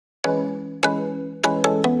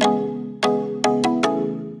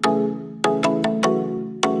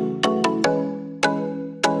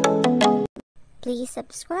please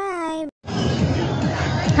subscribe.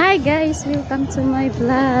 Hi guys, welcome to my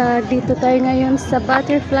vlog. Dito tayo ngayon sa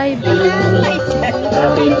Butterfly Beach.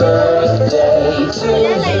 Happy birthday to you.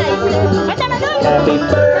 Happy birthday, happy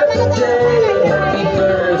birthday,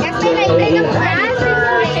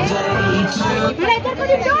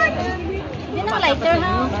 Lighter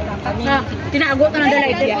ha? Tinago ka na the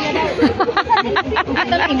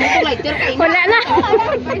lighter. Wala na.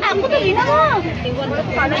 Ako na ina mo.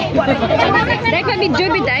 Dahil ka video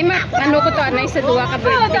biday, ano ko to anay sa duwa ka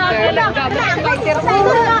birthday girl.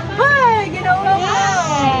 Hi! Ginawa mo!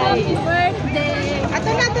 Happy birthday!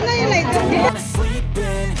 Ato na yung lighter.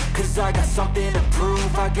 Cause I got something to prove.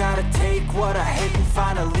 I gotta take what I hate and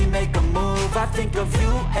finally make a move. I think of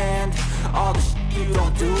you and all the shit you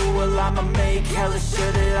don't do. Well, I'ma make hella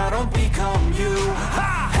sure that I don't become you.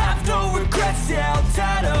 I have no regrets, yeah, I'll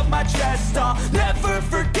tie up my chest. I'll never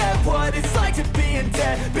forget what it's like to be in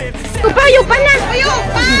debt, babe. Tupayo pa na!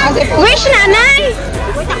 Wish nanay!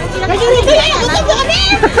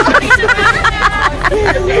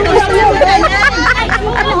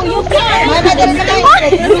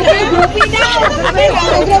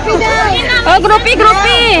 Oh, grupi!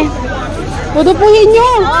 Pudupuhin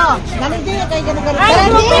nyo! Nalindi kayo ganun-ganun.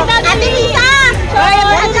 Ate Lisa!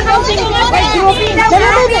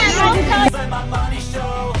 Let my money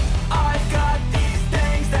show. I've got these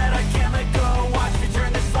things that I can't let go. Watch me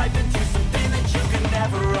turn this life into something that you can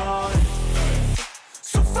never own.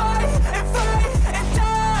 So fight and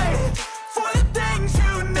die for the things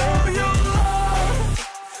you know you love.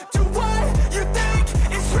 Do what you think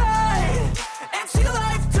is right and see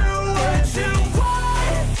life do what you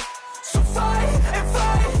want. So fight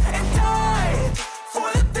and die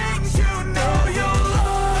for the things you know you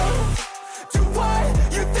love. Do what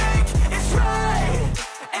you think is right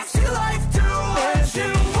and see life do what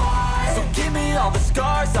you want. So give me all the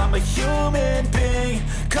scars, I'm a human being.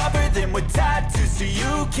 Cover them with tattoos so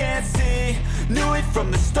you can't see. Knew it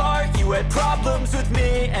from the start, you had problems with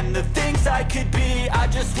me and the things I could be, I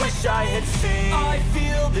just wish I had seen. I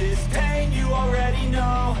feel this pain, you already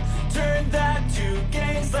know. Turn that to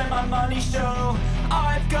gains, let my money show.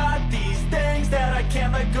 I've got these things that I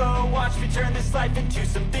can't let go. Watch me turn this life into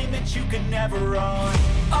something that you could never own.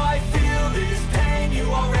 I feel this pain, you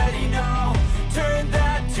already know. Turn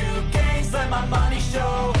that to gains, let my money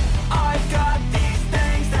show. I've got these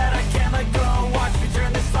things that I can't let go. Watch me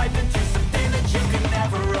turn this life into something that you can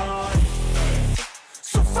never own.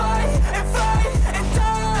 So fight and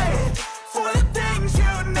die for the things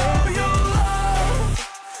you know you love.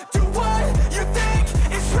 Do what you think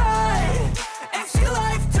is right and see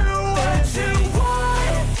life do what you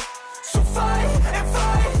want. So fight and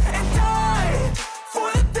die for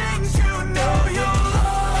the things you know you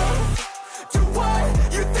love. Do what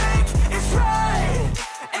you think is right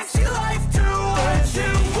and see life do what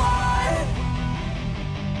you want.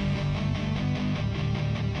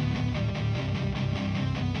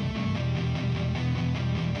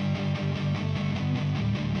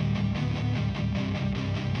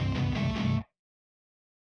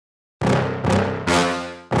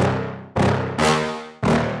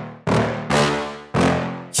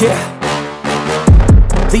 Yeah.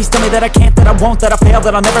 Please tell me that I can't, that I won't, that I fail,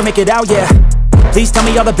 that I'll never make it out, yeah. Please tell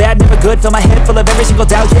me all the bad, never good, fill my head full of every single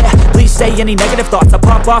doubt, yeah. Please say any negative thoughts, I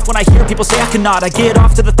pop off when I hear people say I cannot. I get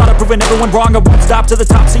off to the thought of proving everyone wrong, I won't stop to the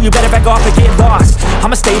top, so you better back off and get lost.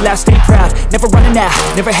 I'ma stay loud, stay proud, never running out,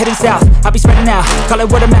 never heading south. I'll be spreading out, call it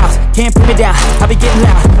word of mouth, can't put me down, I'll be getting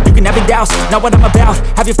loud. You can have it douse, not what I'm about,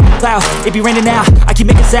 have your f***ing cloud, it be raining now. I keep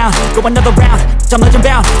making sound, go another round, I'm legend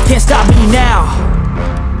bound, can't stop me now.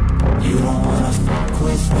 You don't wanna fuck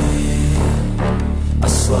with me, a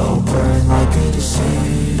slow burn like a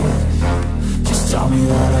disease. Just tell me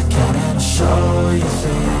that I can and I'll show you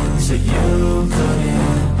things that you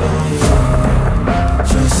couldn't believe.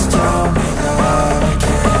 Just tell me that I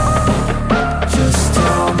can. Just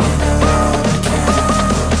tell me that I can.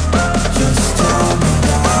 Just tell me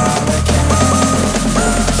that I can.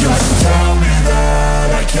 Just tell me that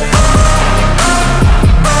I can.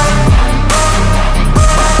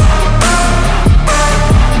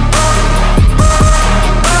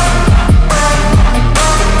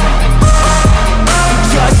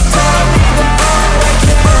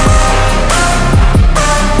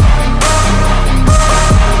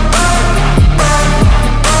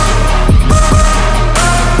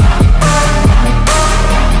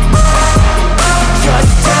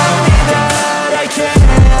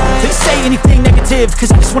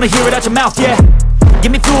 Cause I just wanna hear it out your mouth, yeah.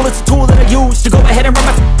 Give me fuel, it's a tool that I use to go ahead and run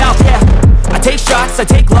my mouth, yeah. I take shots, I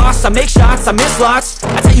take loss, I make shots, I miss lots.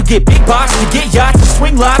 That's how you get big box, you get yachts, you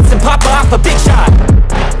swing lots and pop off a big shot.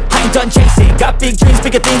 I ain't done chasing. Got big dreams,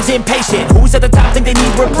 bigger things, impatient. Who's at the top think they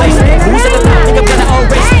need replacement? Who's at the top think I'm gonna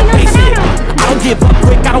erase it? Face it, I don't give up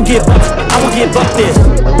quick, I don't give up, I won't give up this.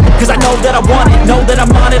 Cause I know that I want it, know that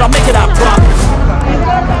I'm on it, I'll make it, I promise.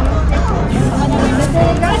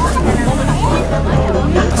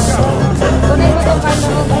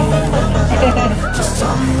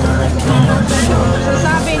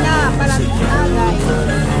 Sabi na, parang tagay.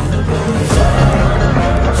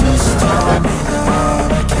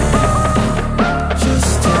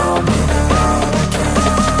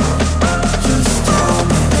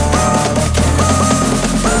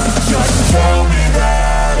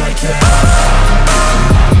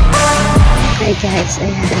 Ay guys,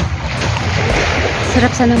 ayan.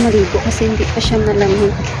 Sarap sana maligo kasi hindi pa siya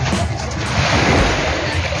malamig.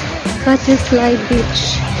 Butterfly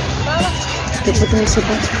Beach. Dito tayo sa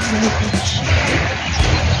Butterfly Beach.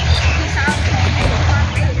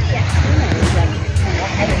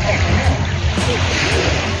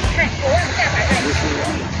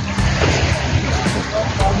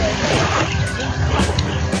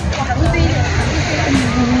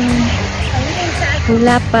 Ang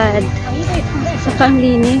lapad. Saka ang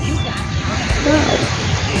linis. Wow.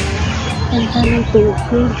 Ang daming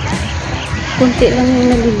tubig. Kunti lang yung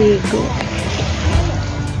naliligo.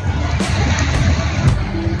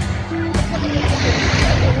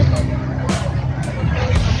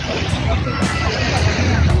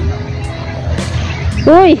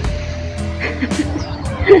 Uy!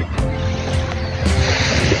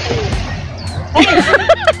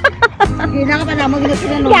 Gina ka pa naman gina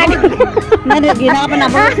sinunod. Gina ka pa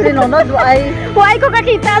naman sinunod. Huwag ko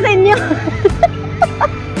kakita sa inyo!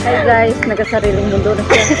 Hi guys, nagasariling mundo na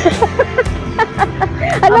siya.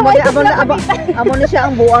 Amo na siya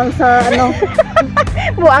ang buang sa ano.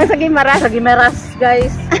 Buang sa Gimaras. Sa Gimeras,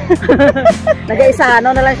 guys. Nag-isa na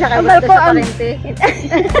lang siya kay Ambal ko, sa parente.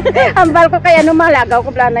 ambal ko kaya ano malagaw ko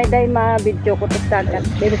planay dahil ma-video ko tustagan.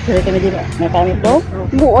 Dito sila kami dito. May pamit to?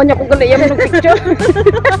 Buon niya ko galayam ng picture.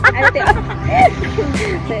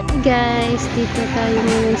 Guys, dito tayo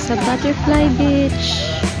ngayon sa Butterfly Beach.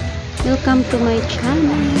 Welcome to my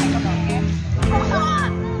channel.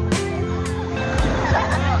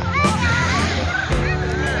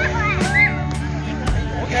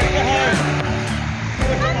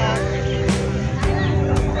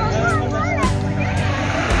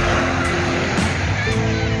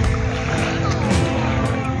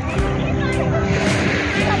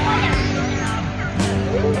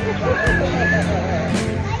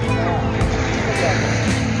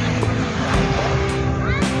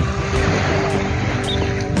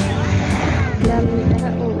 Daming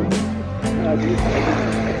tao.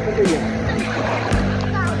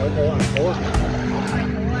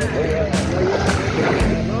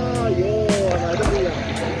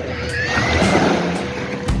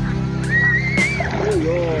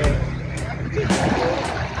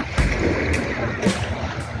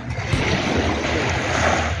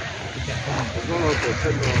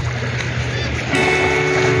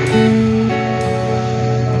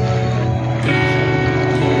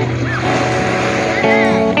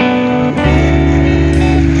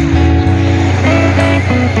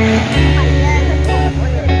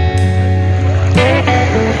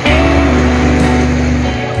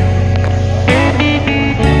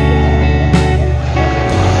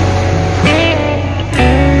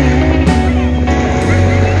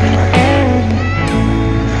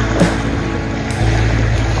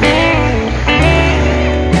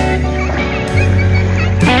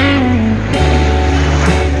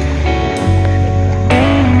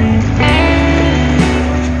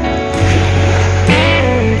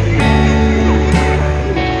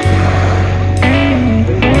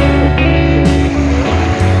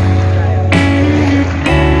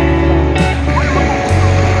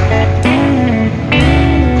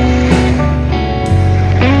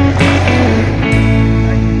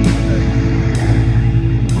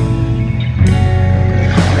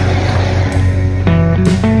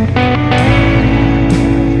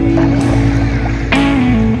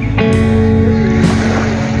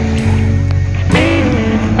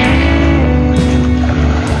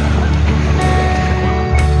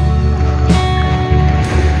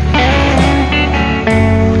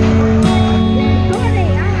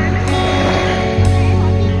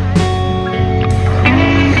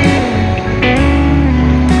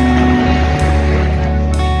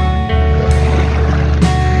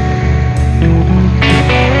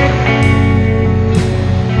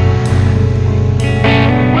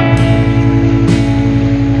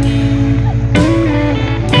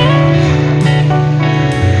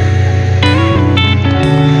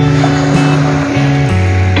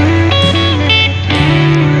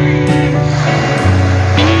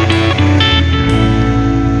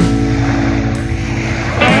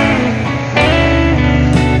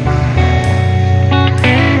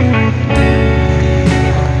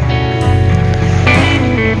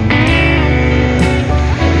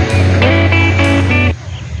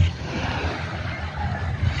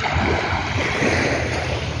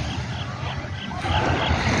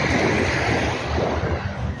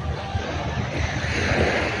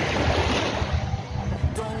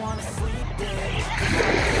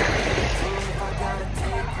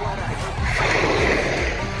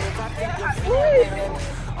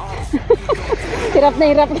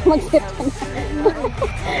 hirap na mag-set.